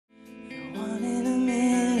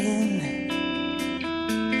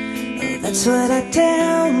That's what I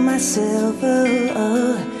tell myself,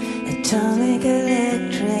 oh, atomic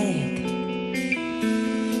electric.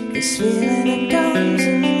 This feeling it comes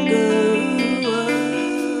and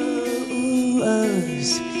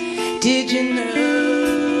goes. Did you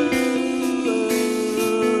know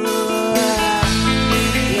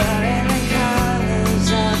you're in the colors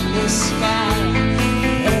of the sky?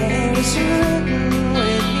 Air is written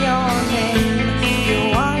with your name. You're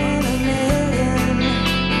one in a million.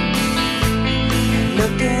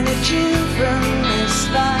 Looking at you from this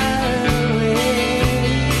far away.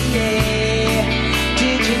 Yeah.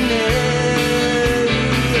 Did you know?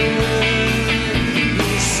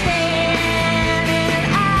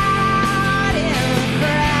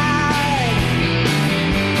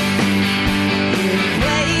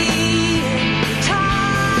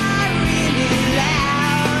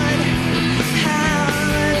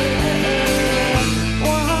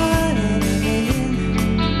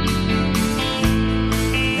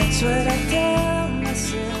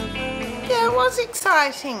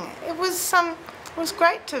 Exciting. It was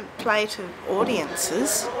great to play to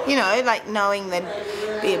audiences, you know, like knowing there'd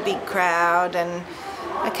be a big crowd and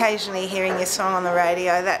occasionally hearing your song on the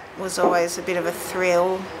radio. That was always a bit of a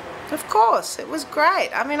thrill. Of course, it was great.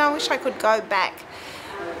 I mean, I wish I could go back.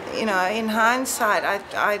 You know, in hindsight,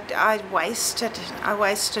 I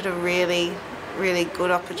wasted a really, really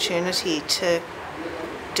good opportunity to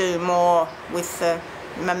do more with the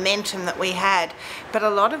momentum that we had. But a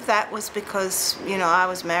lot of that was because, you know, I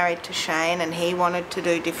was married to Shane and he wanted to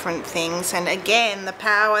do different things, and again the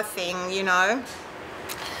power thing, you know,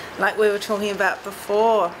 like we were talking about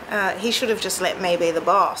before, he should have just let me be the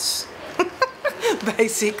boss.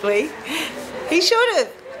 Basically he should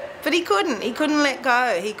have, but he couldn't let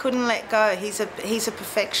go. He's a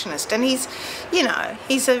perfectionist, and he's, you know,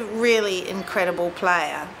 he's a really incredible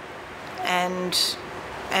player and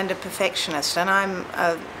a perfectionist, and I'm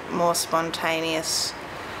a more spontaneous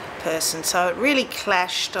person, so it really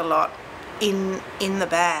clashed a lot in the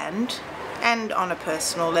band and on a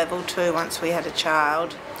personal level too once we had a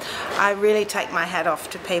child. I really take my hat off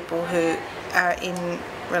to people who are in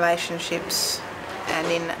relationships and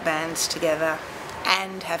in bands together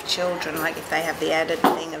and have children, like if they have the added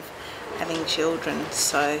thing of having children.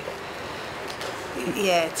 So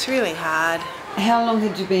yeah, it's really hard. How long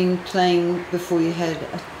had you been playing before you had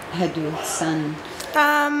your son?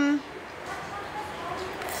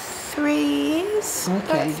 3 years.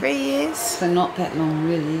 Okay. About 3 years. So not that long,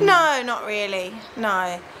 really. No, not really.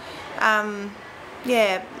 No.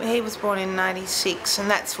 Yeah, he was born in '96, and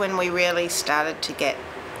that's when we really started to get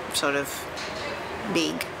sort of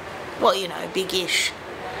big. Well, you know, big-ish.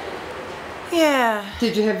 Yeah.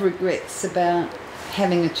 Did you have regrets about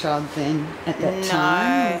having a child then at that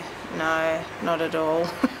time? No, not at all.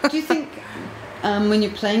 Do you think when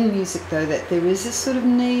you're playing music though that there is a sort of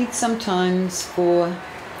need sometimes for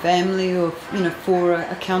family, or, you know, for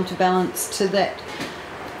a counterbalance to that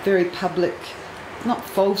very public, not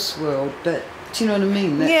false world, but do you know what I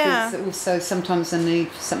mean? That yeah. There's also sometimes a need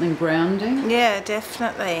for something grounding. Yeah,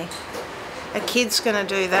 definitely. A kid's going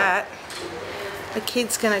to do that. A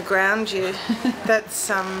kid's going to ground you. That's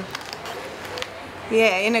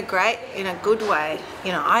yeah, in a good way.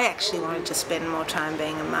 You know, I actually wanted to spend more time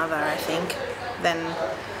being a mother, I think, than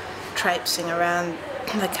traipsing around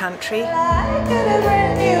the country. I got a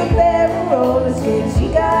brand new pair of roller skates.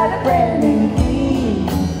 You got a brand new